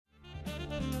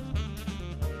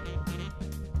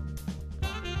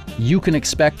You can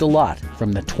expect a lot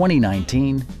from the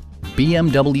 2019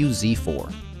 BMW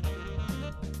Z4.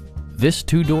 This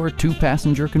two-door,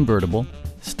 two-passenger convertible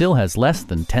still has less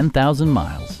than 10,000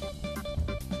 miles.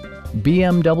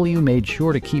 BMW made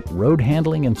sure to keep road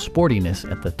handling and sportiness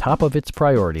at the top of its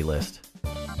priority list.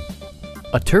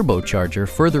 A turbocharger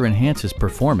further enhances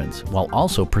performance while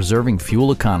also preserving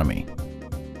fuel economy.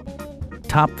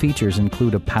 Top features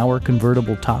include a power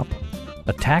convertible top,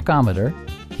 a tachometer,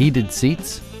 heated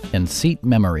seats, and seat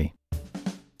memory.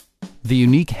 The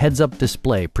unique heads-up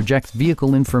display projects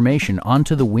vehicle information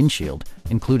onto the windshield,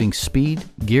 including speed,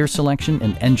 gear selection,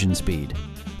 and engine speed.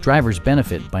 Drivers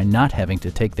benefit by not having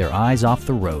to take their eyes off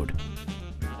the road.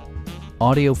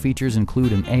 Audio features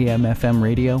include an AM/FM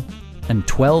radio and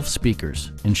 12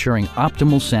 speakers, ensuring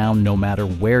optimal sound no matter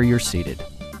where you're seated.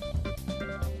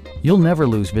 You'll never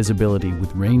lose visibility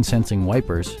with rain-sensing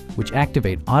wipers, which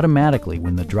activate automatically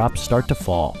when the drops start to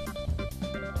fall.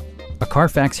 A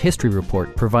Carfax history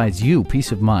report provides you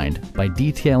peace of mind by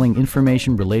detailing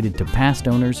information related to past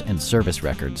owners and service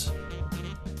records.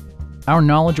 Our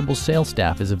knowledgeable sales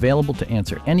staff is available to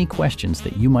answer any questions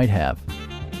that you might have.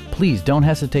 Please don't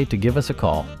hesitate to give us a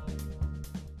call.